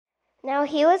Now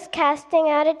he was casting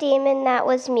out a demon that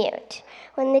was mute.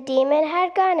 When the demon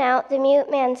had gone out, the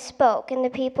mute man spoke, and the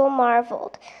people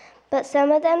marveled. But some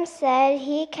of them said,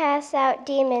 "He casts out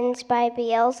demons by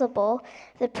Beelzebul,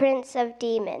 the prince of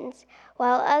demons,"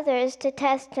 while others, to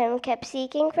test him, kept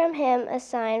seeking from him a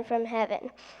sign from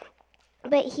heaven.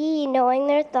 But he, knowing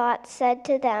their thoughts, said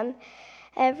to them,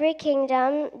 "Every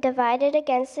kingdom divided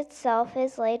against itself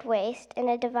is laid waste, and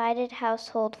a divided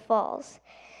household falls.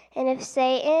 And if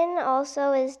Satan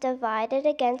also is divided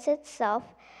against itself,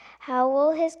 how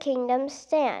will his kingdom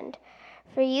stand?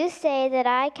 For you say that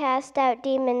I cast out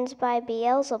demons by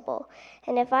Beelzebul.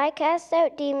 And if I cast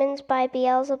out demons by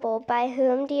Beelzebul, by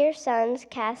whom do your sons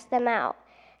cast them out?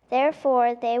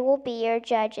 Therefore they will be your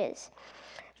judges.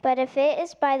 But if it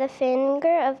is by the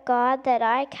finger of God that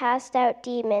I cast out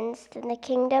demons, then the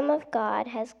kingdom of God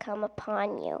has come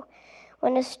upon you.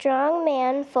 When a strong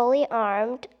man, fully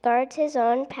armed, guards his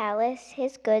own palace,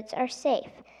 his goods are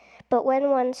safe. But when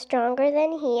one stronger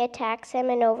than he attacks him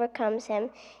and overcomes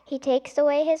him, he takes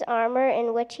away his armor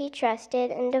in which he trusted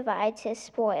and divides his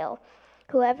spoil.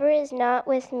 Whoever is not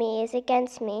with me is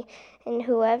against me, and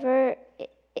whoever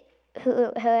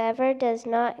does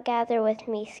not gather with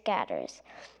me scatters.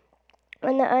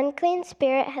 When the unclean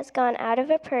spirit has gone out of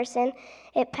a person,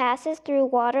 it passes through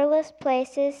waterless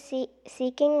places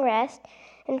seeking rest,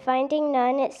 and finding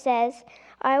none, it says,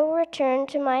 "I will return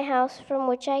to my house from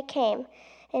which I came."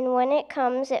 And when it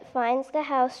comes, it finds the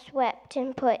house swept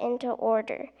and put into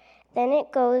order. Then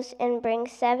it goes and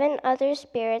brings 7 other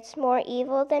spirits more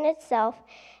evil than itself,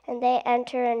 and they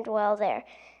enter and dwell there.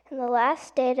 And the last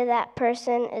state of that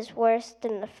person is worse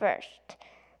than the first.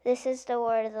 This is the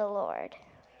word of the Lord.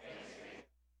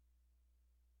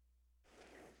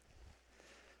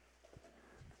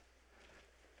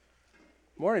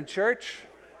 Morning, church.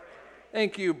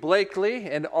 Thank you, Blakely,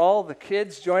 and all the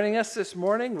kids joining us this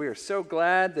morning. We are so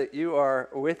glad that you are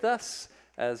with us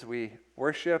as we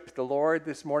worship the Lord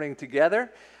this morning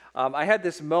together. I had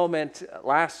this moment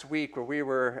last week where we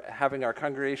were having our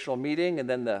congregational meeting and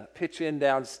then the pitch-in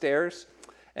downstairs.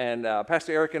 And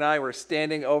Pastor Eric and I were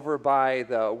standing over by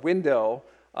the window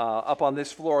up on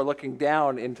this floor looking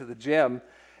down into the gym.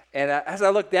 And as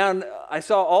I looked down, I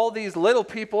saw all these little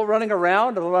people running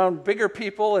around bigger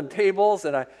people and tables,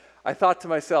 and I thought to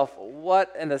myself,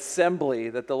 what an assembly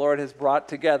that the Lord has brought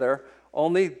together.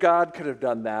 Only God could have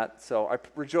done that. So I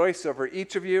rejoice over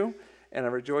each of you, and I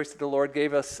rejoice that the Lord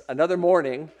gave us another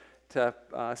morning to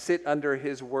sit under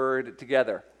His Word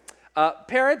together.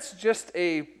 Parents, just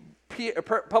a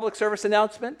public service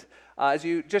announcement. As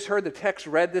you just heard the text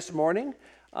read this morning,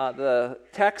 the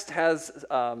text has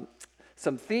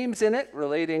some themes in it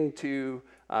relating to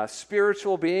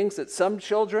spiritual beings that some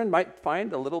children might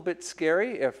find a little bit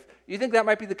scary. If you think that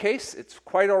might be the case, it's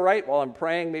quite all right while I'm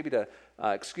praying maybe to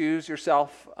excuse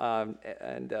yourself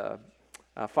and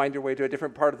find your way to a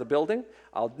different part of the building.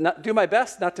 I'll not do my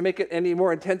best not to make it any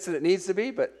more intense than it needs to be,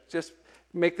 but just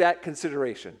make that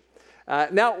consideration.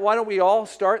 Now, why don't we all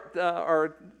start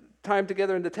our time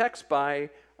together in the text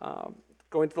by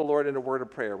going to the Lord in a word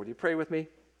of prayer. Would you pray with me?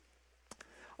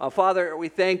 Father, we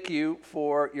thank you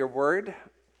for your word.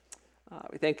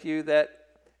 We thank you that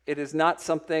it is not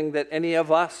something that any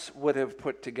of us would have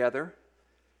put together,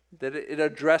 that it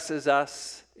addresses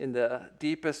us in the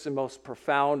deepest and most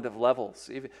profound of levels,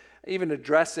 even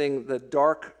addressing the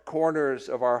dark corners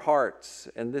of our hearts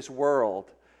in this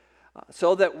world,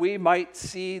 so that we might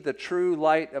see the true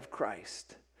light of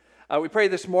Christ. We pray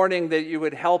this morning that you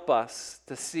would help us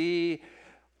to see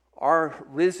our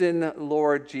risen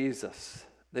Lord Jesus,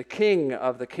 the King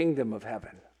of the kingdom of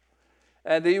heaven,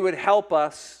 and that you would help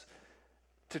us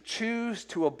to choose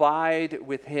to abide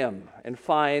with him and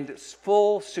find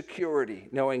full security,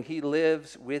 knowing he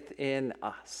lives within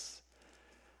us.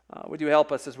 Would you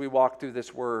help us as we walk through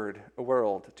this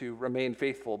world to remain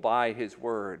faithful by his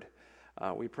word?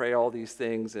 We pray all these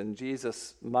things in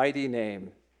Jesus' mighty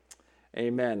name.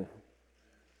 Amen.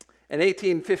 In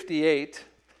 1858,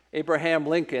 Abraham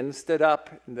Lincoln stood up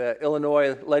in the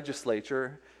Illinois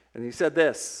legislature and he said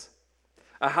this: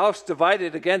 "A house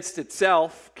divided against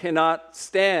itself cannot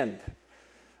stand.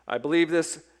 I believe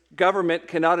this government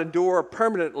cannot endure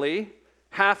permanently,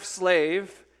 half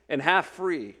slave and half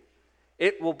free.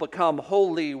 It will become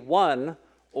wholly one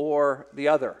or the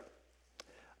other."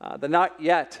 The not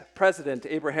yet President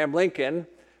Abraham Lincoln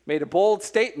made a bold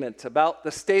statement about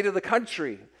the state of the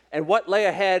country and what lay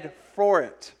ahead for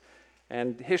it.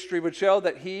 And history would show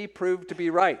that he proved to be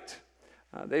right.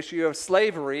 The issue of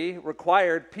slavery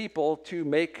required people to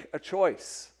make a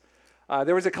choice.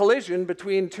 There was a collision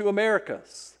between two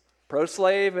Americas,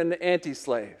 pro-slave and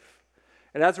anti-slave.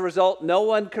 And as a result, no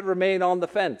one could remain on the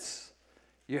fence.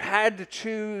 You had to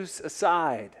choose a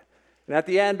side. And at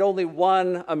the end, only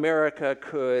one America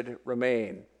could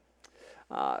remain.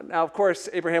 Now, of course,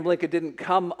 Abraham Lincoln didn't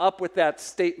come up with that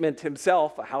statement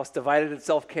himself. A house divided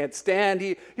itself can't stand.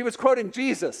 He was quoting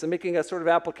Jesus and making a sort of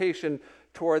application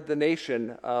toward the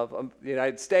nation of the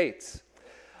United States.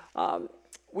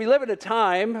 We live in a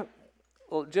time,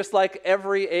 just like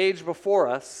every age before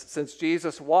us, since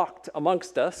Jesus walked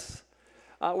amongst us,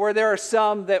 where there are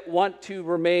some that want to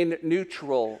remain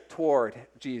neutral toward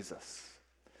Jesus.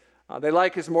 They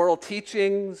like his moral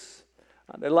teachings.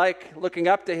 They like looking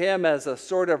up to him as a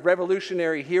sort of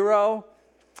revolutionary hero.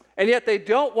 And yet they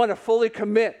don't want to fully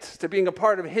commit to being a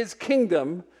part of his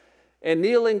kingdom and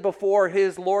kneeling before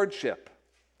his lordship.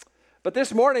 But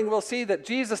this morning we'll see that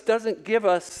Jesus doesn't give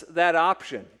us that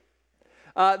option.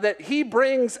 That he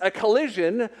brings a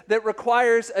collision that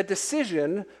requires a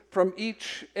decision from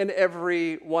each and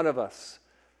every one of us.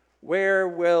 Where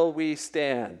will we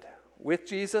stand? With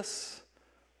Jesus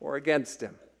or against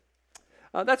him?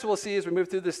 That's what we'll see as we move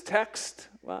through this text,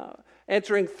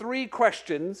 answering three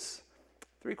questions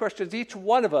each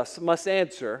one of us must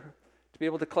answer to be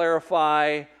able to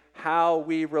clarify how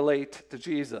we relate to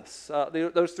Jesus.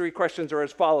 Those three questions are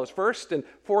as follows. First, in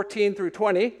 14 through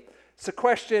 20, it's a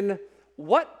question,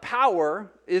 what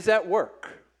power is at work?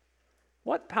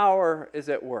 What power is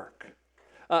at work?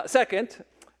 Second,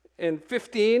 in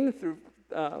 21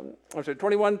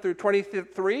 through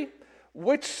 23,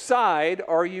 which side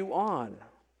are you on?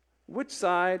 Which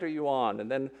side are you on? And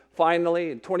then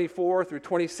finally, in 24 through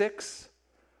 26,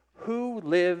 who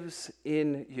lives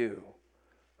in you?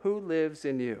 Who lives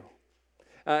in you?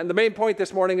 And the main point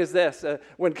this morning is this.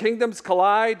 When kingdoms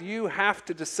collide, you have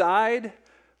to decide,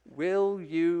 will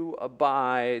you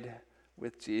abide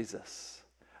with Jesus?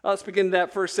 Let's begin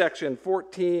that first section,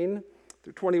 14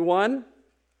 through 21,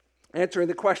 answering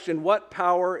the question, what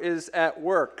power is at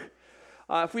work?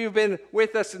 If you've been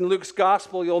with us in Luke's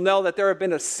gospel, you'll know that there have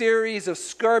been a series of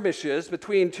skirmishes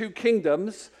between two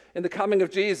kingdoms in the coming of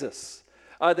Jesus.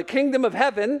 The kingdom of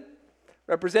heaven,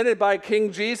 represented by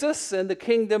King Jesus, and the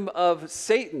kingdom of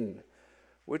Satan,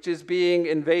 which is being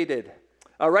invaded.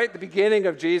 Right at the beginning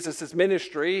of Jesus'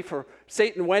 ministry, for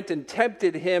Satan went and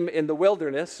tempted him in the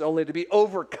wilderness, only to be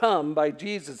overcome by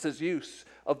Jesus' use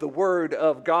of the word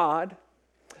of God.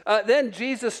 Then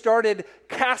Jesus started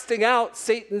casting out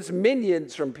Satan's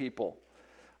minions from people.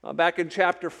 Back in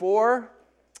chapter 4,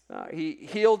 he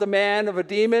healed a man of a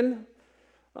demon.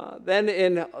 Then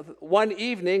in one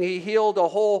evening, he healed a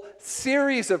whole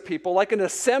series of people, like an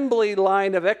assembly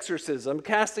line of exorcism,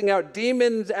 casting out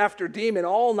demons after demon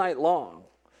all night long.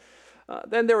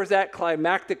 Then there was that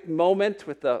climactic moment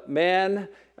with the man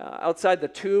outside the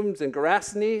tombs in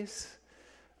Gerasenes.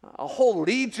 A whole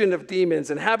legion of demons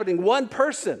inhabiting one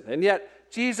person, and yet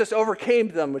Jesus overcame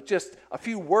them with just a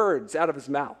few words out of his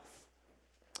mouth.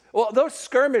 Well, those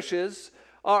skirmishes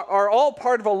are all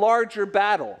part of a larger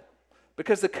battle,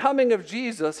 because the coming of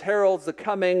Jesus heralds the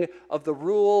coming of the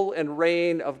rule and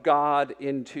reign of God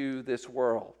into this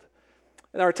world.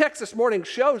 And our text this morning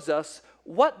shows us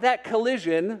what that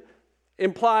collision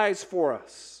implies for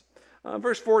us.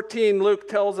 Verse 14, Luke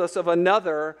tells us of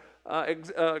another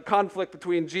conflict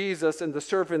between Jesus and the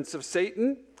servants of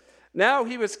Satan. Now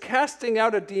he was casting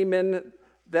out a demon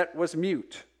that was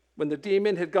mute. When the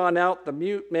demon had gone out, the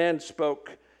mute man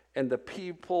spoke, and the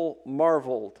people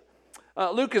marveled.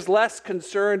 Luke is less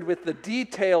concerned with the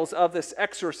details of this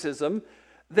exorcism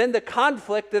than the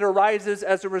conflict that arises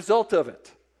as a result of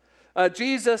it.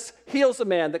 Jesus heals a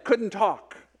man that couldn't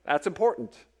talk. That's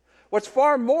important. What's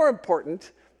far more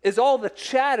important is all the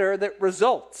chatter that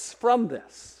results from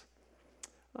this.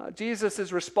 Jesus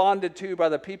is responded to by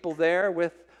the people there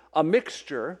with a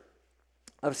mixture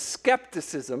of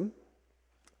skepticism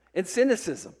and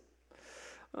cynicism.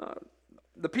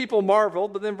 The people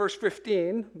marveled, but then verse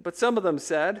 15, but some of them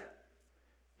said,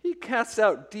 he casts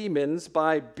out demons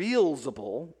by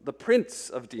Beelzebul, the prince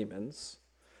of demons,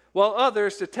 while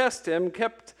others, to test him,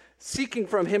 kept seeking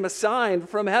from him a sign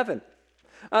from heaven.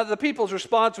 The people's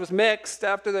response was mixed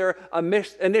after their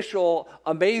initial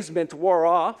amazement wore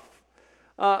off.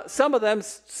 Some of them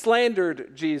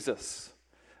slandered Jesus.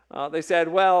 They said,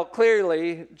 well,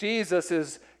 clearly Jesus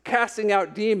is casting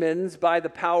out demons by the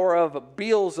power of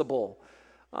Beelzebul.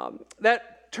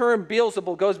 That term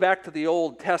Beelzebul goes back to the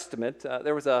Old Testament.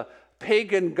 There was a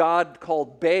pagan god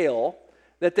called Baal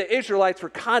that the Israelites were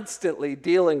constantly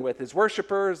dealing with, his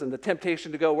worshipers and the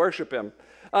temptation to go worship him.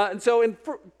 And so in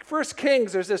 1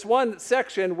 Kings, there's this one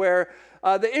section where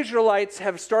the Israelites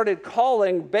have started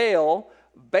calling Baal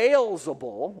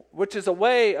Beelzebul, which is a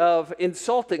way of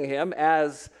insulting him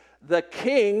as the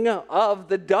king of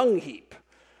the dung heap.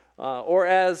 or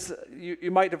as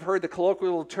you might have heard the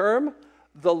colloquial term,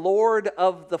 the Lord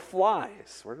of the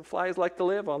Flies. Where do flies like to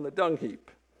live? On the dung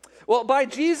heap. Well, by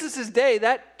Jesus' day,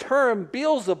 that term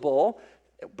Beelzebul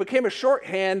became a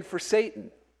shorthand for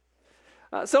Satan.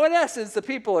 So in essence, the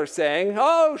people are saying,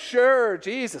 oh, sure,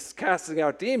 Jesus is casting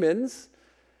out demons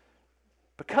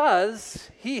because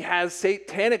he has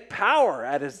satanic power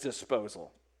at his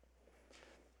disposal.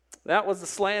 That was the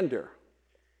slander.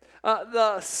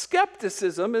 The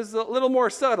skepticism is a little more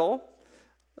subtle.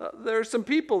 There are some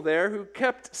people there who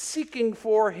kept seeking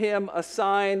for him a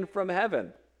sign from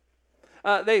heaven.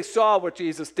 They saw what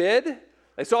Jesus did.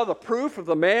 They saw the proof of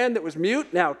the man that was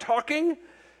mute, now talking.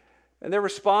 And their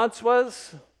response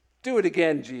was, do it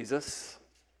again, Jesus.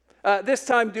 This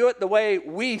time do it the way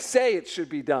we say it should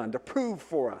be done, to prove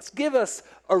for us. Give us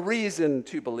a reason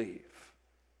to believe.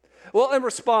 Well, in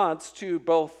response to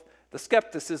both the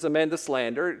skepticism and the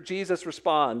slander, Jesus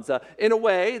responds in a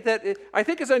way that I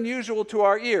think is unusual to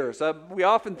our ears. We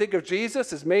often think of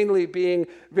Jesus as mainly being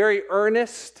very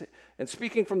earnest and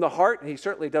speaking from the heart, and he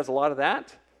certainly does a lot of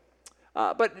that.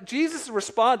 But Jesus'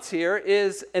 response here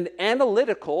is an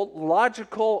analytical,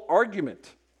 logical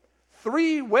argument.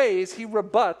 3 ways he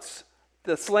rebuts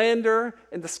the slander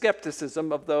and the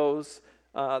skepticism of those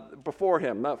before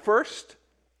him. First,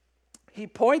 he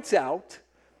points out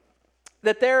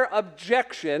that their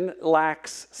objection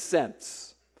lacks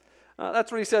sense.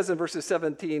 That's what he says in verses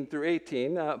 17 through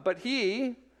 18. But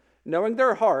he, knowing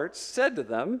their hearts, said to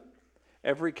them,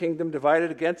 every kingdom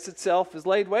divided against itself is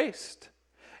laid waste,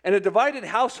 and a divided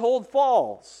household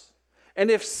falls. And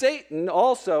if Satan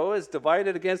also is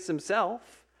divided against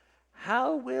himself,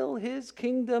 how will his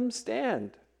kingdom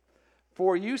stand?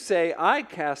 For you say, I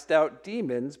cast out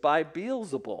demons by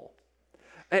Beelzebul.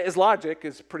 His logic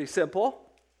is pretty simple.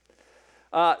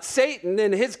 Satan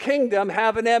and his kingdom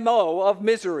have an MO of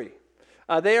misery.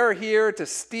 They are here to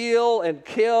steal and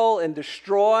kill and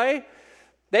destroy.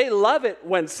 They love it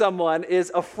when someone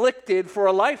is afflicted for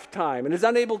a lifetime and is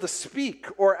unable to speak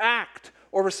or act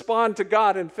or respond to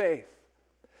God in faith.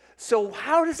 So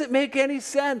how does it make any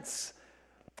sense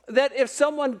that if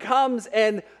someone comes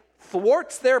and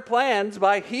thwarts their plans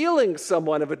by healing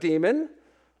someone of a demon,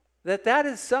 that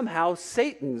is somehow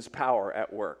Satan's power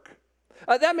at work?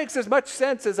 That makes as much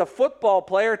sense as a football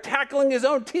player tackling his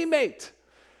own teammate.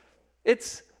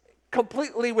 It's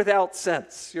completely without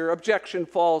sense. Your objection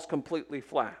falls completely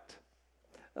flat.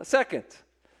 Second,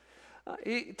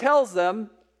 he tells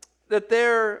them that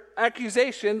their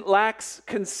accusation lacks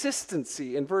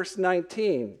consistency in verse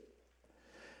 19.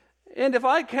 And if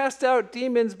I cast out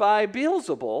demons by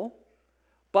Beelzebul,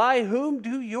 by whom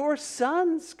do your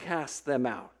sons cast them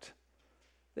out?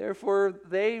 Therefore,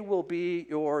 they will be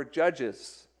your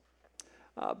judges.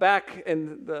 Back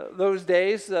in those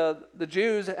days, the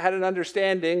Jews had an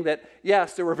understanding that,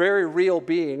 yes, there were very real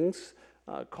beings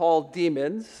called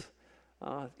demons,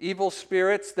 evil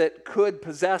spirits that could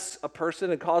possess a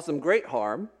person and cause them great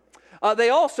harm. They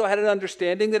also had an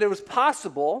understanding that it was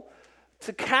possible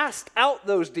to cast out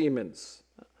those demons.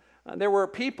 There were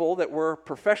people that were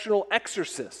professional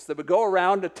exorcists that would go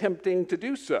around attempting to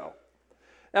do so.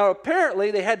 Now,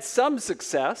 apparently, they had some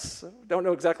success. Don't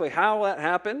know exactly how that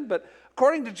happened, but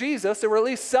according to Jesus, there were at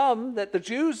least some that the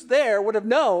Jews there would have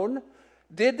known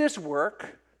did this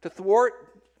work to thwart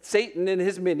Satan and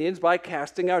his minions by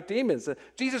casting out demons.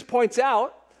 Jesus points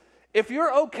out, if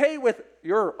you're okay with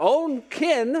your own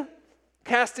kin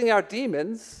casting out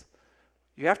demons,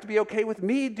 you have to be okay with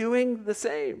me doing the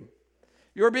same.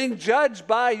 You're being judged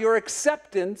by your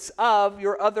acceptance of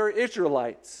your other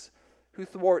Israelites who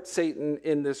thwart Satan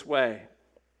in this way.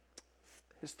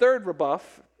 His third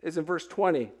rebuff is in verse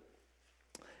 20.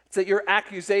 It's that your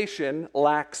accusation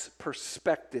lacks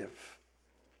perspective.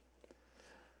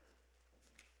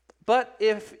 But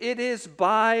if it is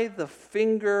by the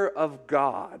finger of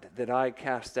God that I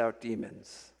cast out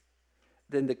demons,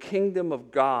 then the kingdom of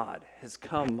God has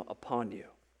come upon you.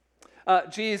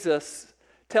 Jesus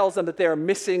tells them that they are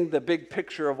missing the big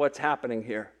picture of what's happening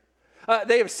here.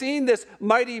 They have seen this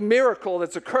mighty miracle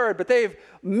that's occurred, but they've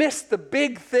missed the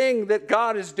big thing that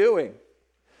God is doing.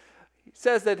 He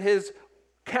says that his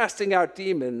casting out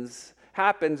demons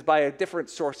happens by a different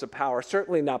source of power,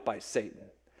 certainly not by Satan.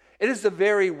 It is the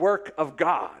very work of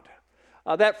God.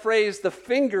 That phrase, the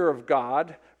finger of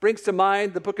God, brings to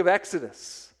mind the book of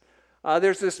Exodus.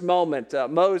 There's this moment.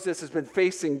 Moses has been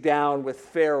facing down with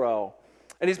Pharaoh,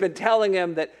 and he's been telling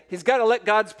him that he's got to let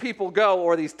God's people go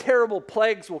or these terrible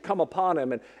plagues will come upon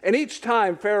him. And each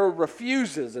time Pharaoh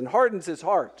refuses and hardens his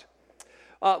heart.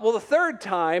 Well, the third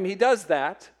time he does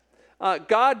that,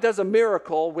 God does a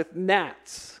miracle with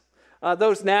gnats.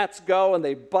 Those gnats go and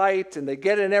they bite and they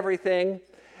get in everything.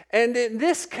 And in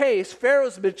this case,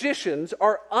 Pharaoh's magicians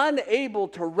are unable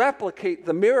to replicate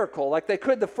the miracle like they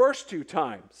could the first two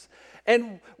times.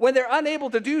 And when they're unable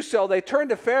to do so, they turn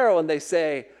to Pharaoh and they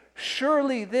say,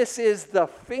 "Surely this is the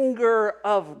finger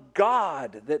of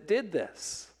God that did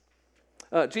this."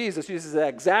 Jesus uses the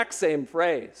exact same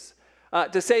phrase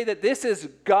to say that this is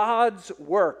God's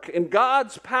work and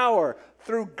God's power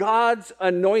through God's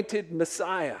anointed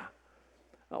Messiah.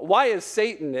 Why is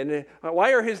Satan and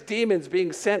why are his demons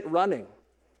being sent running?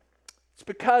 It's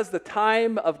because the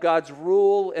time of God's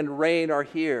rule and reign are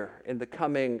here in the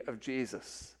coming of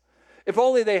Jesus. If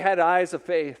only they had eyes of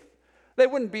faith, they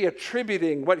wouldn't be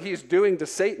attributing what he's doing to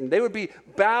Satan. They would be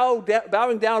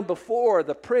bowing down before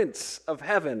the Prince of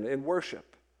Heaven in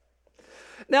worship.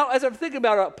 Now, as I'm thinking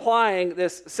about applying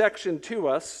this section to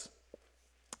us,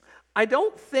 I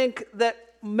don't think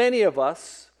that many of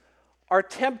us are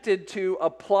tempted to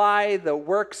apply the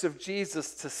works of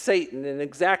Jesus to Satan in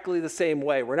exactly the same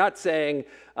way. We're not saying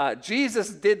Jesus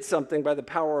did something by the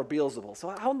power of Beelzebul. So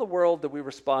how in the world do we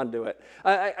respond to it?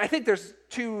 I think there's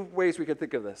two ways we could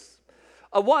think of this.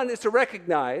 One is to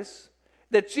recognize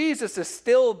that Jesus is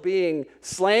still being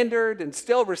slandered and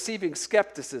still receiving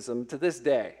skepticism to this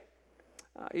day.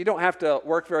 You don't have to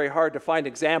work very hard to find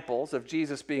examples of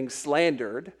Jesus being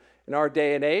slandered in our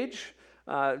day and age.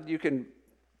 You can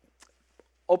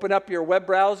open up your web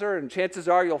browser, and chances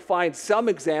are you'll find some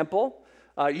example.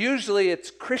 Usually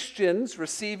it's Christians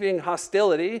receiving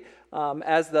hostility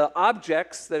as the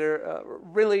objects that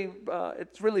are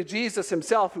it's really Jesus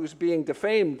himself who's being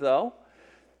defamed, though.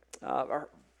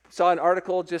 Saw an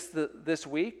article just this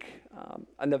week,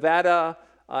 a Nevada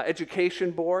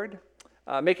education board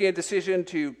making a decision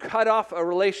to cut off a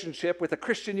relationship with a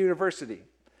Christian university.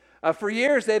 For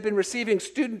years, they've been receiving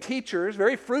student teachers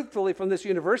very fruitfully from this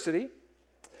university.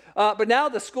 But now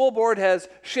the school board has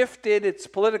shifted its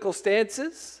political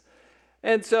stances.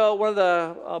 And so one of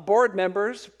the board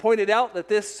members pointed out that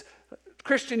this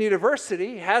Christian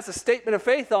university has a statement of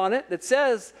faith on it that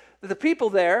says that the people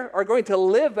there are going to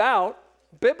live out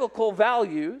biblical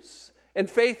values and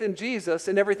faith in Jesus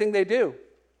in everything they do.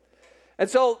 And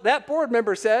so that board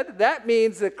member said that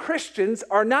means that Christians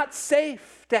are not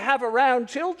safe to have around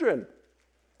children.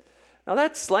 Now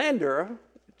that's slander,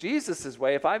 Jesus'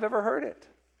 way, if I've ever heard it.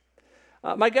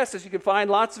 My guess is you can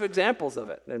find lots of examples of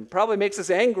it, and probably makes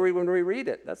us angry when we read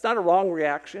it. That's not a wrong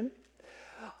reaction.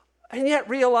 And yet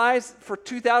realize for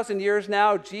 2,000 years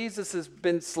now, Jesus has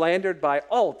been slandered by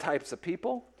all types of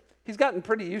people. He's gotten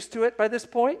pretty used to it by this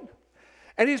point.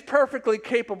 And he's perfectly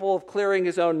capable of clearing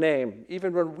his own name,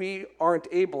 even when we aren't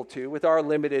able to with our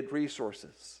limited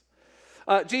resources.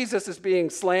 Jesus is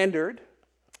being slandered.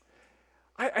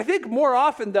 I think more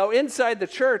often, though, inside the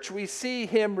church, we see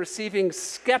him receiving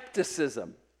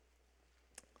skepticism.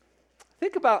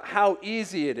 Think about how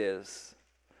easy it is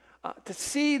to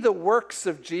see the works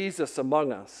of Jesus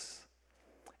among us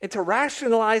and to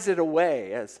rationalize it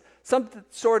away as some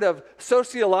sort of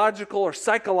sociological or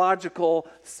psychological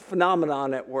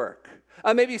phenomenon at work.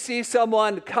 Maybe you see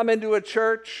someone come into a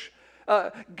church,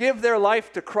 give their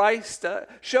life to Christ,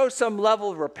 show some level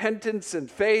of repentance and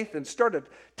faith, and start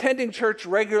attending church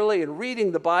regularly and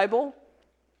reading the Bible.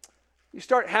 You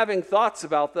start having thoughts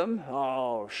about them.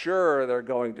 Oh, sure, they're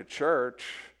going to church.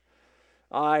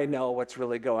 I know what's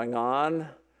really going on.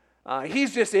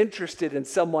 He's just interested in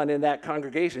someone in that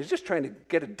congregation. He's just trying to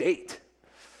get a date.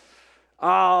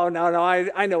 Oh, no,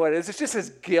 I know what it is. It's just his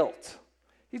guilt.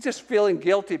 He's just feeling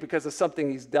guilty because of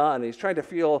something he's done. He's trying to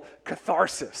feel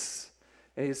catharsis.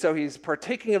 And so he's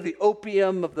partaking of the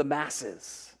opium of the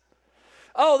masses.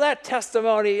 Oh, that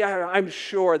testimony, I'm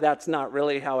sure that's not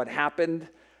really how it happened.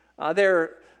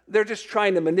 They're just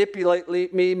trying to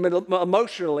manipulate me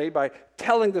emotionally by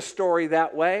telling the story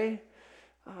that way.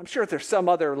 I'm sure there's some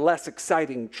other less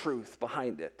exciting truth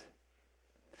behind it.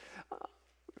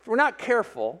 If we're not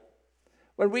careful,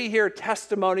 when we hear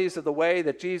testimonies of the way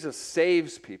that Jesus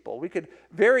saves people, we could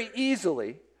very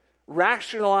easily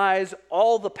rationalize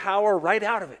all the power right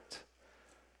out of it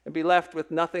and be left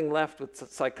with nothing left with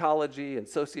psychology and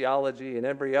sociology and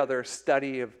every other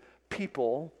study of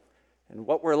people and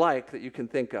what we're like that you can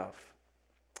think of.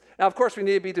 Now, of course, we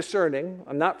need to be discerning.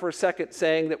 I'm not for a second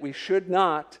saying that we should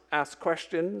not ask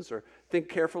questions or think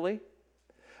carefully,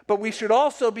 but we should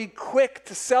also be quick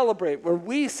to celebrate when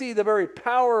we see the very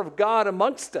power of God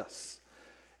amongst us.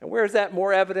 And where is that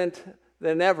more evident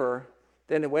than ever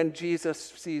than when Jesus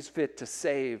sees fit to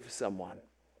save someone?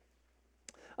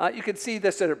 You can see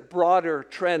this at broader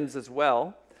trends as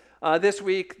well. This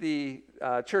week, the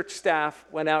church staff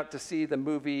went out to see the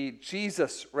movie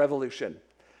Jesus Revolution.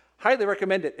 Highly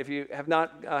recommend it if you have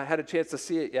not had a chance to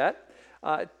see it yet.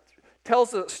 It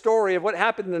tells a story of what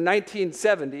happened in the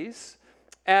 1970s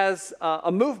as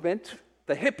a movement,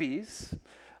 the hippies,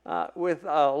 with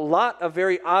a lot of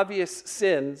very obvious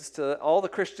sins to all the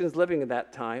Christians living at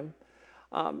that time,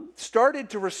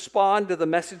 started to respond to the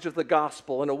message of the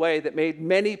gospel in a way that made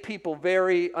many people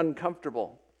very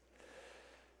uncomfortable.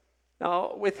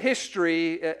 Now, with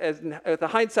history, with the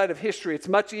hindsight of history, it's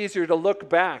much easier to look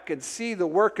back and see the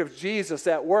work of Jesus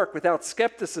at work without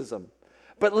skepticism.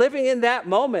 But living in that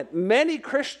moment, many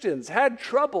Christians had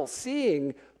trouble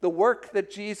seeing the work that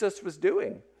Jesus was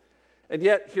doing. And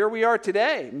yet, here we are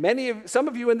today. Some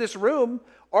of you in this room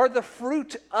are the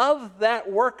fruit of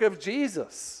that work of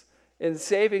Jesus in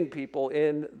saving people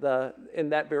in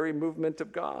that very movement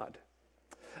of God.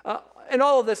 In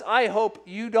all of this, I hope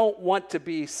you don't want to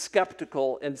be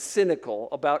skeptical and cynical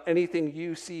about anything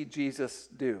you see Jesus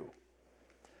do.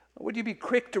 Would you be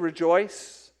quick to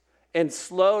rejoice and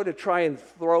slow to try and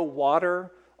throw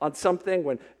water on something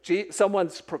when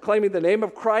someone's proclaiming the name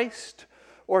of Christ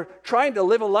or trying to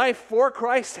live a life for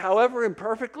Christ, however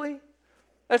imperfectly?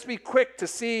 Let's be quick to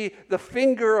see the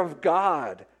finger of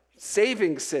God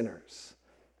saving sinners,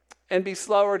 and be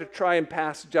slower to try and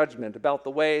pass judgment about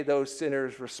the way those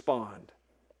sinners respond.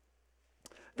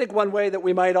 I think one way that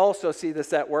we might also see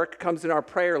this at work comes in our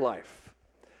prayer life.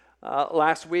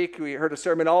 Last week, we heard a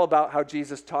sermon all about how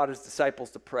Jesus taught his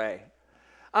disciples to pray.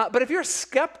 But if you're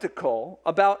skeptical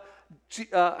about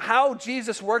how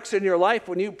Jesus works in your life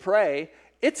when you pray,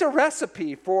 it's a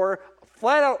recipe for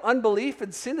flat-out unbelief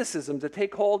and cynicism to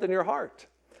take hold in your heart.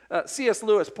 C.S.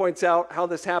 Lewis points out how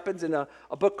this happens in a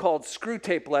book called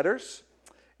Screwtape Letters.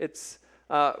 It's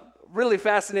a really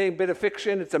fascinating bit of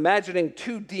fiction. It's imagining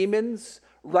two demons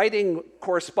writing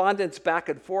correspondence back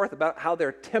and forth about how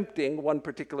they're tempting one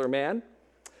particular man.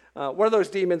 One of those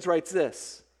demons writes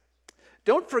this: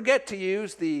 "Don't forget to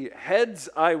use the heads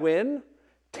I win,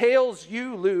 tails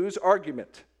you lose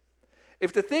argument.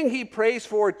 If the thing he prays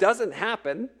for doesn't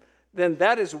happen, then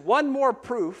that is one more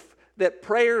proof that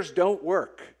prayers don't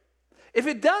work. If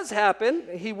it does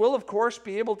happen, he will, of course,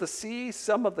 be able to see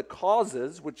some of the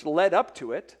causes which led up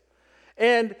to it,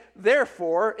 and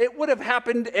therefore it would have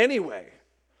happened anyway.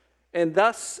 And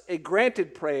thus a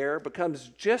granted prayer becomes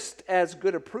just as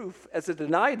good a proof as a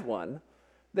denied one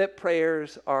that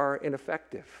prayers are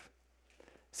ineffective."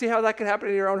 See how that can happen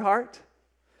in your own heart?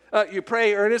 You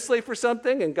pray earnestly for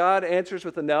something, and God answers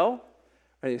with a no,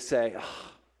 and you say,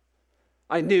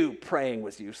 "I knew praying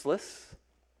was useless."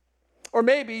 Or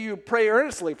maybe you pray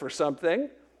earnestly for something,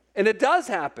 and it does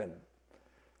happen.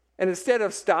 And instead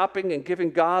of stopping and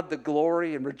giving God the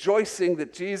glory and rejoicing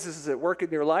that Jesus is at work in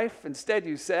your life, instead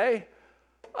you say,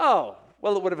 "Oh,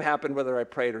 well, it would have happened whether I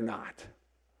prayed or not."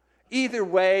 Either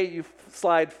way, you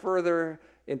slide further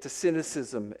into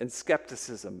cynicism and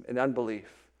skepticism and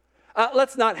unbelief.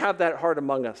 Let's not have that heart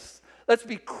among us. Let's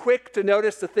be quick to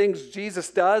notice the things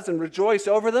Jesus does and rejoice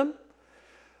over them.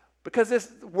 Because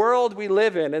this world we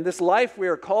live in and this life we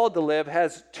are called to live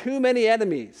has too many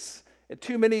enemies and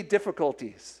too many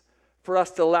difficulties for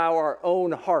us to allow our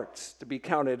own hearts to be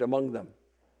counted among them.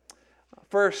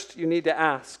 First, you need to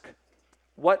ask,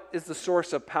 what is the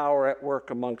source of power at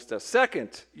work amongst us?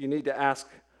 Second, you need to ask,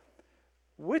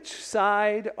 which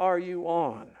side are you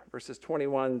on? Verses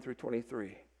 21 through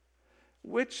 23.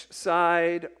 Which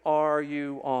side are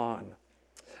you on?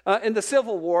 In the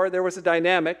Civil War, there was a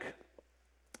dynamic.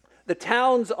 The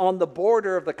towns on the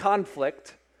border of the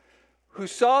conflict who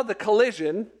saw the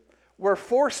collision were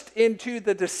forced into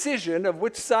the decision of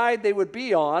which side they would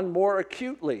be on more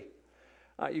acutely.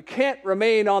 You can't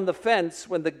remain on the fence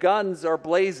when the guns are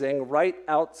blazing right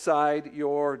outside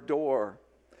your door.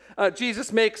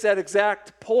 Jesus makes that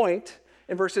exact point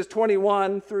in verses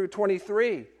 21 through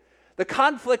 23. The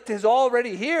conflict is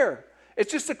already here.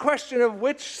 It's just a question of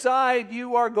which side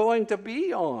you are going to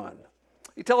be on.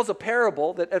 He tells a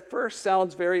parable that at first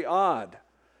sounds very odd.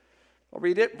 I'll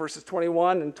read it, verses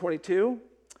 21 and 22.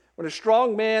 "When a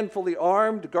strong man, fully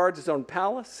armed, guards his own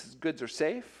palace, his goods are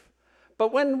safe.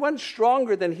 But when one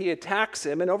stronger than he attacks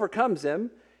him and overcomes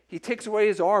him, he takes away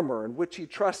his armor in which he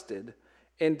trusted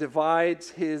and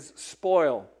divides his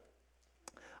spoil."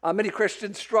 Many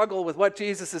Christians struggle with what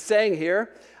Jesus is saying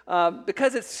here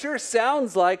because it sure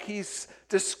sounds like he's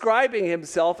describing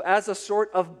himself as a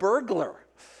sort of burglar.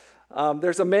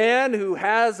 There's a man who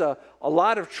has a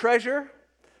lot of treasure,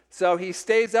 so he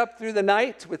stays up through the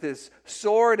night with his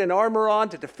sword and armor on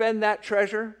to defend that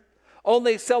treasure.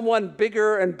 Only someone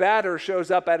bigger and badder shows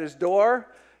up at his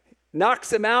door,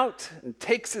 knocks him out, and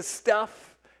takes his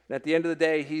stuff, and at the end of the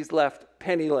day, he's left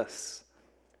penniless.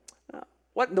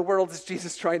 What in the world is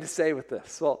Jesus trying to say with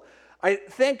this? Well, I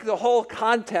think the whole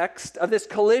context of this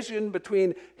collision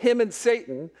between him and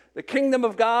Satan, the kingdom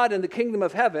of God and the kingdom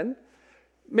of heaven,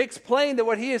 makes plain that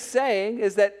what he is saying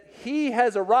is that he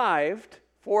has arrived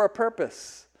for a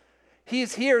purpose.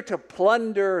 He's here to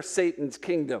plunder Satan's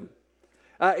kingdom.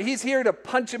 He's here to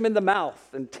punch him in the mouth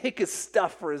and take his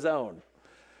stuff for his own.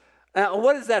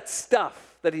 What is that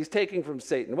stuff that he's taking from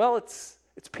Satan? Well, it's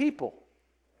people.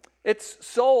 It's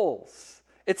souls.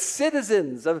 It's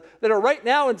citizens that are right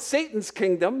now in Satan's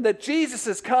kingdom that Jesus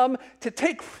has come to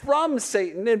take from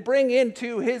Satan and bring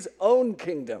into his own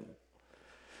kingdom.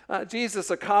 Jesus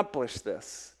accomplished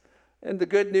this in the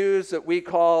good news that we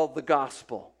call the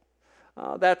gospel.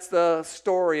 That's the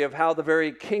story of how the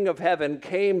very King of Heaven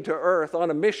came to earth on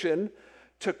a mission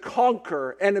to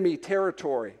conquer enemy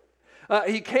territory.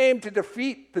 He came to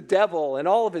defeat the devil and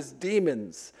all of his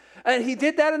demons. And he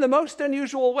did that in the most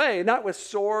unusual way, not with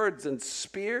swords and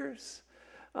spears.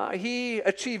 He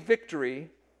achieved victory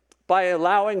by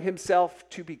allowing himself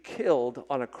to be killed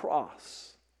on a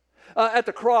cross. At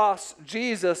the cross,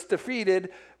 Jesus defeated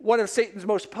one of Satan's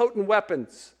most potent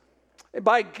weapons.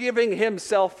 By giving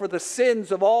himself for the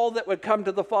sins of all that would come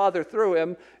to the Father through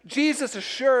him, Jesus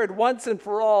assured once and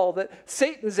for all that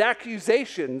Satan's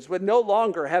accusations would no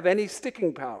longer have any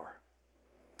sticking power.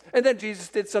 And then Jesus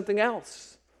did something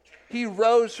else. He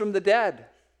rose from the dead.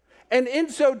 And in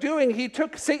so doing, he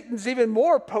took Satan's even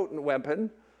more potent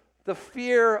weapon, the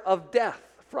fear of death,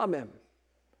 from him.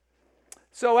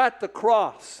 So at the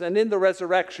cross and in the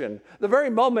resurrection, the very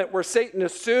moment where Satan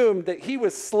assumed that he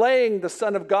was slaying the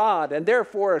Son of God and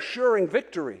therefore assuring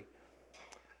victory,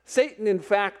 Satan, in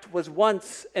fact, was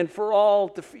once and for all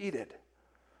defeated.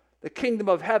 The kingdom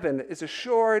of heaven is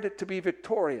assured to be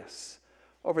victorious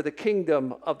over the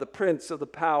kingdom of the prince of the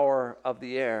power of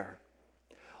the air.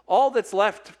 All that's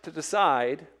left to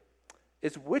decide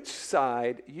is which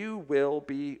side you will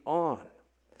be on.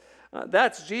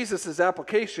 That's Jesus'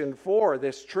 application for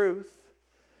this truth.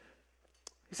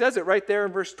 He says it right there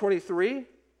in verse 23.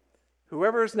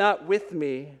 Whoever is not with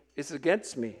me is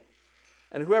against me,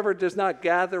 and whoever does not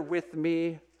gather with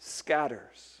me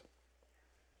scatters.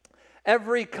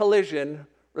 Every collision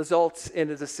results in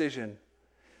a decision.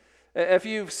 If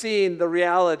you've seen the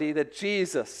reality that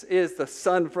Jesus is the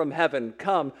Son from heaven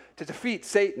come to defeat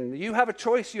Satan, you have a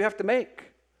choice you have to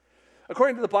make.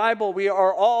 According to the Bible, we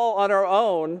are all on our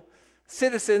own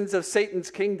citizens of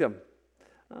Satan's kingdom.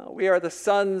 We are the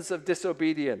sons of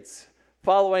disobedience,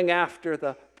 following after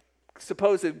the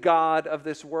supposed God of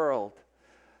this world.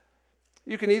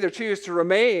 You can either choose to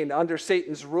remain under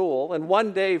Satan's rule and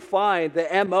one day find the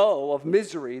MO of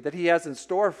misery that he has in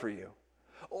store for you.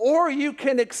 Or you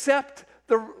can accept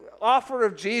the offer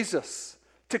of Jesus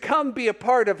to come be a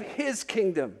part of his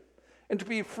kingdom and to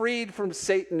be freed from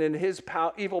Satan and his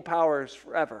evil powers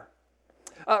forever.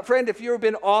 Friend, if you've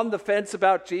been on the fence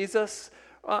about Jesus,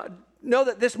 know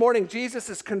that this morning Jesus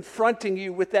is confronting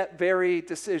you with that very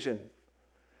decision.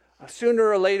 Sooner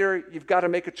or later, you've got to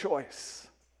make a choice.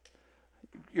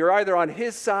 You're either on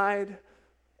his side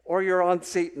or you're on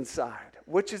Satan's side.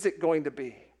 Which is it going to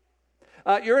be?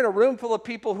 You're in a room full of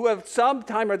people who have some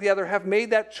time or the other have made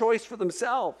that choice for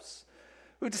themselves,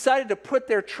 who decided to put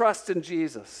their trust in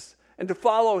Jesus and to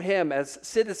follow him as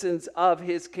citizens of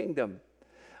his kingdom.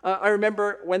 I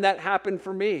remember when that happened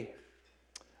for me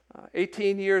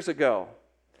 18 years ago.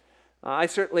 I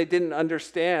certainly didn't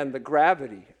understand the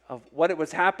gravity of what it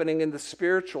was happening in the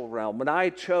spiritual realm when I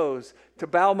chose to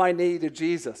bow my knee to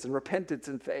Jesus in repentance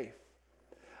and faith.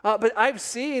 But I've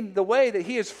seen the way that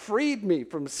he has freed me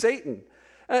from Satan,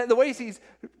 the ways he's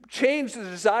changed the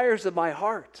desires of my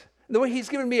heart, and the way he's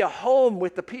given me a home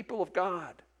with the people of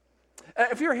God.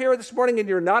 If you're here this morning and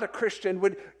you're not a Christian,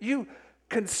 would you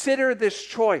consider this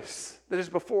choice that is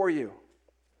before you?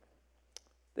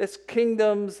 These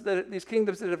kingdoms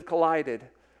that have collided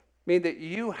mean that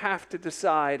you have to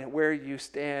decide where you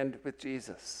stand with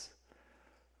Jesus.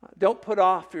 Don't put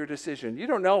off your decision. You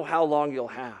don't know how long you'll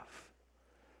have.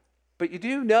 But you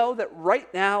do know that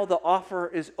right now the offer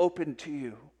is open to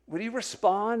you. Would you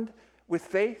respond with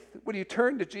faith? Would you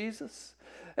turn to Jesus?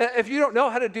 If you don't know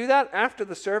how to do that after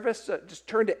the service, just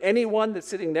turn to anyone that's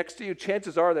sitting next to you.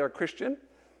 Chances are they're a Christian.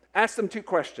 Ask them two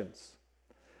questions.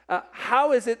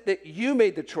 How is it that you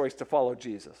made the choice to follow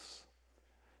Jesus?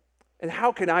 And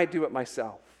how can I do it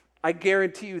myself? I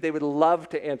guarantee you they would love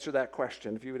to answer that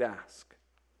question if you would ask.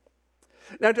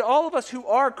 Now, to all of us who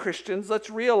are Christians, let's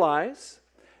realize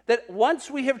that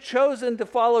once we have chosen to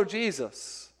follow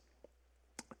Jesus,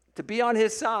 to be on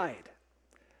his side,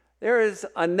 there is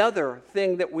another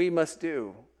thing that we must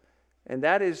do, and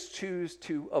that is choose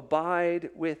to abide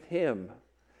with him.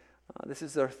 This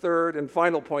is our third and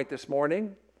final point this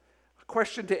morning. A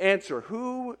question to answer: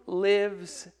 who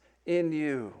lives in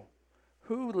you?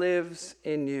 Who lives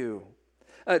in you?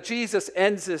 Jesus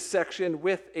ends this section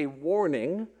with a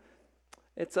warning.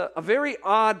 It's a very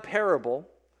odd parable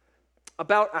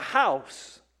about a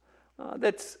house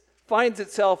that finds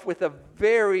itself with a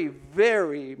very,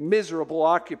 very miserable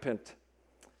occupant.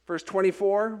 Verse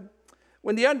 24,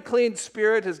 when the unclean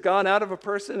spirit has gone out of a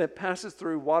person, it passes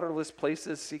through waterless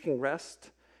places seeking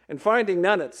rest. And finding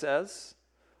none, it says,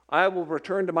 I will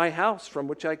return to my house from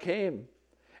which I came.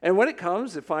 And when it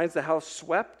comes, it finds the house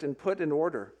swept and put in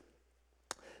order.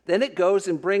 Then it goes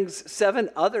and brings 7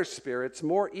 other spirits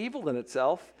more evil than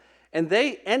itself, and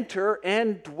they enter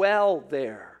and dwell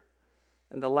there.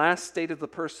 And the last state of the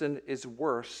person is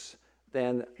worse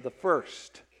than the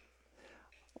first.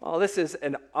 Well, this is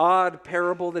an odd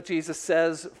parable that Jesus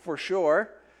says for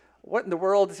sure. What in the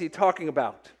world is he talking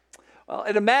about? Well,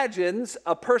 it imagines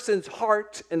a person's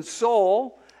heart and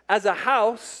soul as a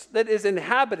house that is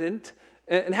inhabited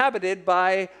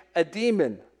by a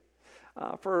demon.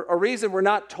 For a reason we're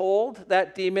not told,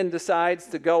 that demon decides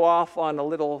to go off on a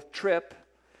little trip.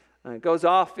 It goes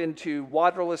off into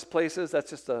waterless places. That's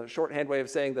just a shorthand way of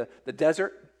saying the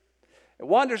desert. It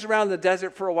wanders around the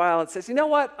desert for a while and says, you know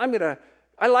what,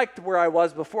 I liked where I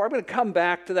was before. I'm going to come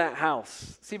back to that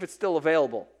house, see if it's still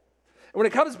available. And when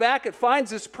it comes back, it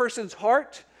finds this person's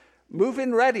heart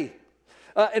move-in ready.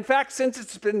 In fact, since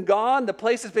it's been gone, the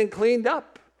place has been cleaned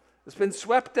up. It's been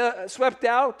swept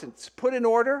out. It's put in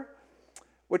order,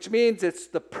 which means it's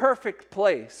the perfect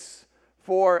place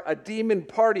for a demon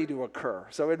party to occur.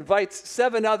 So it invites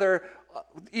 7 other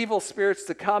evil spirits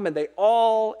to come, and they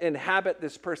all inhabit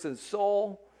this person's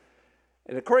soul.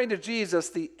 And according to Jesus,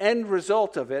 the end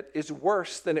result of it is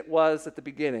worse than it was at the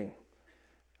beginning.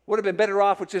 Would have been better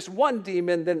off with just 1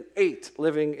 demon than 8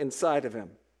 living inside of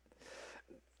him.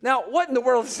 Now, what in the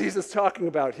world is Jesus talking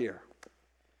about here?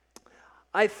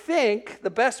 I think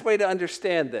the best way to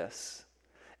understand this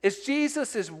is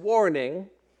Jesus is warning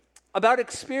about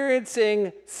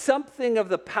experiencing something of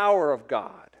the power of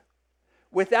God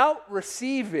without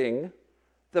receiving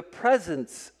the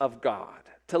presence of God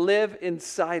to live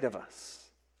inside of us.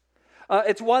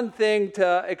 It's one thing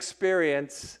to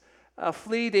experience a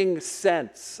fleeting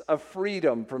sense of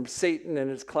freedom from Satan and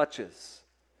his clutches.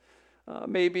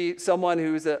 Maybe someone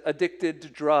who's addicted to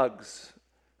drugs,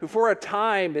 who for a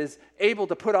time is able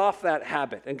to put off that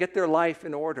habit and get their life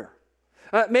in order.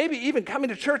 Maybe even coming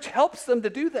to church helps them to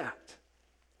do that.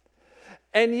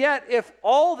 And yet, if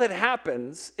all that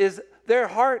happens is their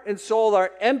heart and soul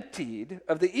are emptied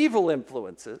of the evil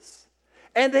influences,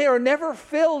 and they are never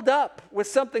filled up with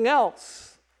something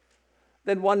else,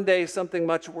 then one day something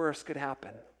much worse could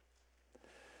happen.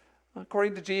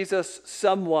 According to Jesus,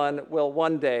 someone will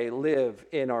one day live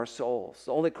in our souls.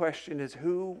 The only question is,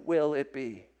 who will it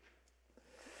be?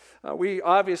 We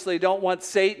obviously don't want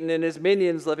Satan and his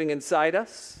minions living inside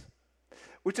us,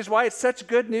 which is why it's such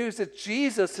good news that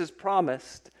Jesus has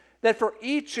promised that for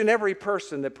each and every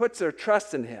person that puts their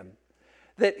trust in him,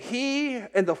 that he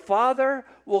and the Father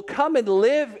will come and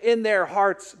live in their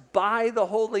hearts by the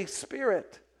Holy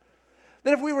Spirit.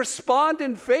 That if we respond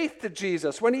in faith to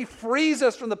Jesus, when he frees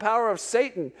us from the power of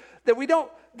Satan, that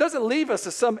doesn't leave us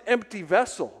as some empty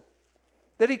vessel,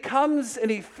 that he comes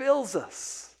and he fills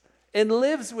us and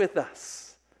lives with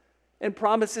us and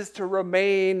promises to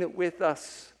remain with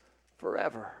us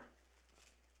forever.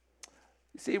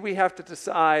 You see, we have to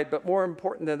decide, but more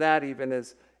important than that even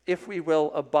is if we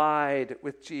will abide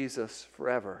with Jesus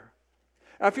forever.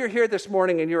 Now, if you're here this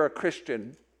morning and you're a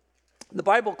Christian, the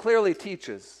Bible clearly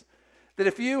teaches that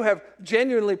if you have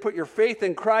genuinely put your faith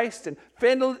in Christ and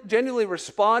genuinely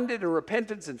responded in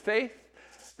repentance and faith,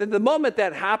 then the moment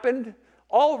that happened,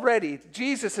 already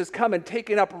Jesus has come and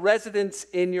taken up residence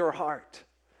in your heart.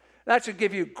 That should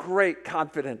give you great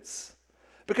confidence.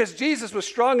 Because Jesus was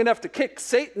strong enough to kick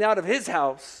Satan out of his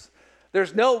house,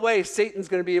 there's no way Satan's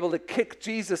going to be able to kick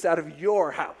Jesus out of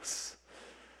your house.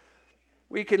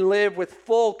 We can live with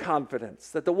full confidence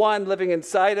that the one living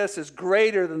inside us is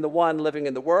greater than the one living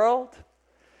in the world.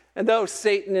 And though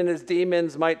Satan and his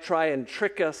demons might try and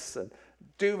trick us and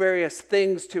do various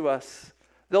things to us,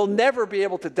 they'll never be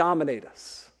able to dominate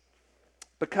us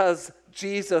because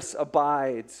Jesus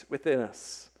abides within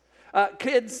us.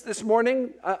 Kids, this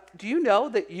morning, do you know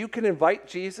that you can invite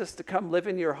Jesus to come live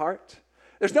in your heart?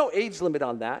 There's no age limit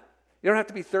on that. You don't have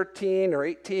to be 13 or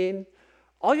 18.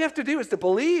 All you have to do is to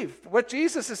believe what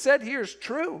Jesus has said here is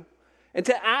true and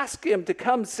to ask him to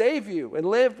come save you and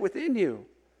live within you.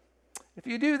 If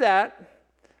you do that,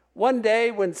 one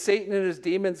day when Satan and his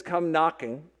demons come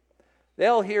knocking,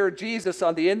 They'll hear Jesus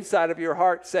on the inside of your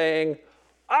heart saying,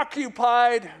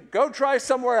 "Occupied, go try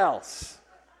somewhere else."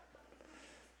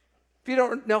 If you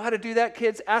don't know how to do that,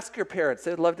 kids, ask your parents.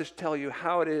 They'd love to tell you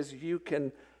how it is you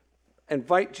can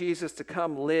invite Jesus to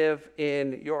come live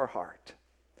in your heart.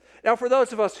 Now, for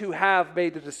those of us who have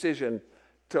made the decision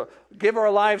to give our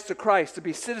lives to Christ, to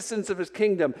be citizens of his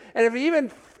kingdom, and have even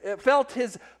felt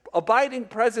his abiding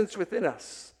presence within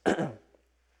us,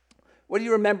 what do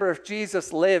you remember if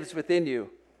Jesus lives within you?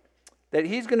 That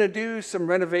he's going to do some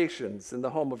renovations in the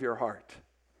home of your heart.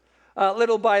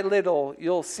 Little by little,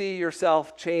 you'll see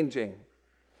yourself changing.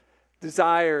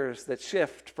 Desires that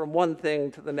shift from one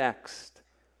thing to the next.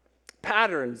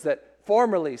 Patterns that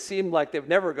formerly seemed like they'd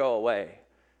never go away,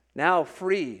 now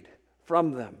freed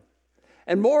from them.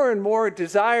 And more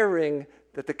desiring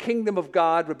that the kingdom of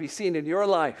God would be seen in your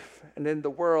life and in the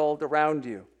world around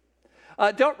you.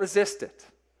 Don't resist it.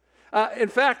 In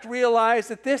fact, realize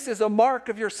that this is a mark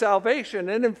of your salvation,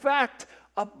 and in fact,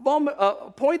 a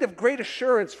point of great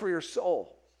assurance for your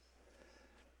soul.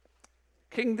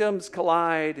 Kingdoms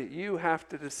collide. You have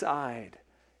to decide.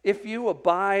 If you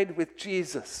abide with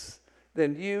Jesus,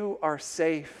 then you are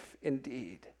safe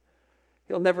indeed.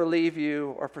 He'll never leave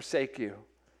you or forsake you,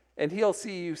 and he'll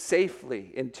see you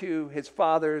safely into his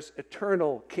Father's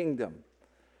eternal kingdom.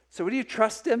 So would you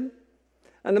trust him?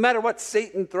 And no matter what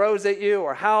Satan throws at you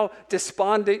or how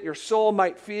despondent your soul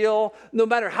might feel, no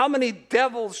matter how many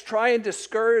devils try and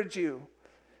discourage you,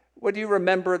 would you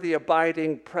remember the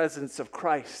abiding presence of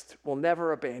Christ will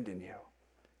never abandon you?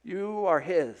 You are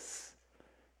his.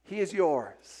 He is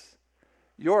yours.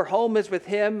 Your home is with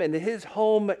him, and his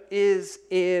home is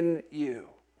in you.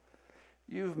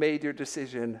 You've made your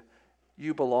decision.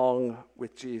 You belong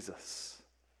with Jesus.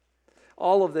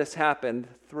 All of this happened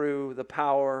through the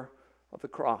power of the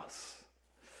cross.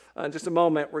 In just a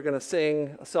moment, we're going to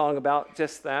sing a song about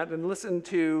just that and listen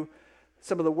to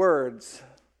some of the words.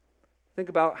 Think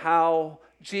about how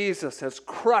Jesus has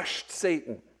crushed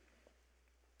Satan,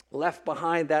 left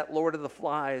behind that Lord of the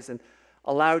Flies, and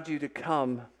allowed you to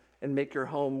come and make your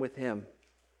home with him.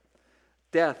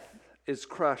 Death is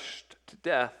crushed to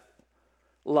death.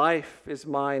 Life is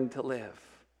mine to live,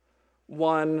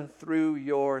 won through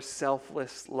your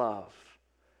selfless love.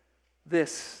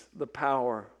 This, the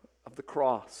power of the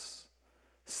cross.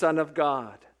 Son of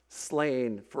God,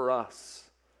 slain for us.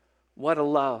 What a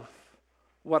love,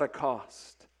 what a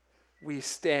cost. We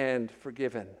stand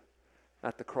forgiven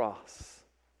at the cross.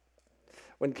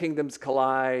 When kingdoms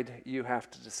collide, you have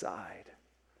to decide.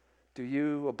 Do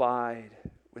you abide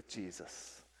with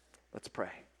Jesus? Let's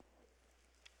pray.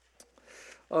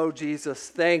 Oh, Jesus,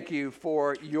 thank you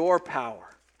for your power,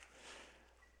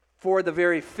 for the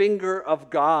very finger of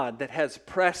God that has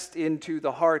pressed into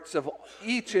the hearts of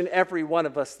each and every one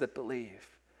of us that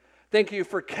believe. Thank you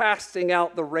for casting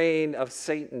out the reign of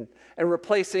Satan and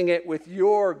replacing it with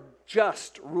your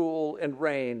just rule and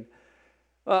reign.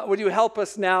 Would you help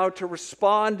us now to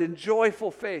respond in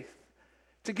joyful faith,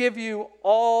 to give you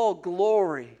all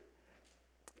glory,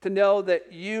 to know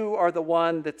that you are the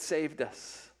one that saved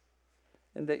us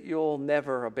and that you'll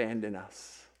never abandon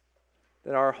us.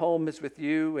 That our home is with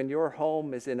you and your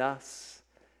home is in us.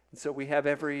 And so we have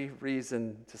every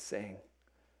reason to sing.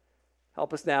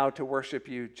 Help us now to worship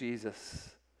you, Jesus,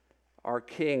 our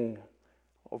King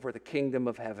over the kingdom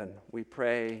of heaven. We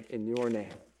pray in your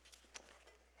name.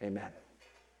 Amen.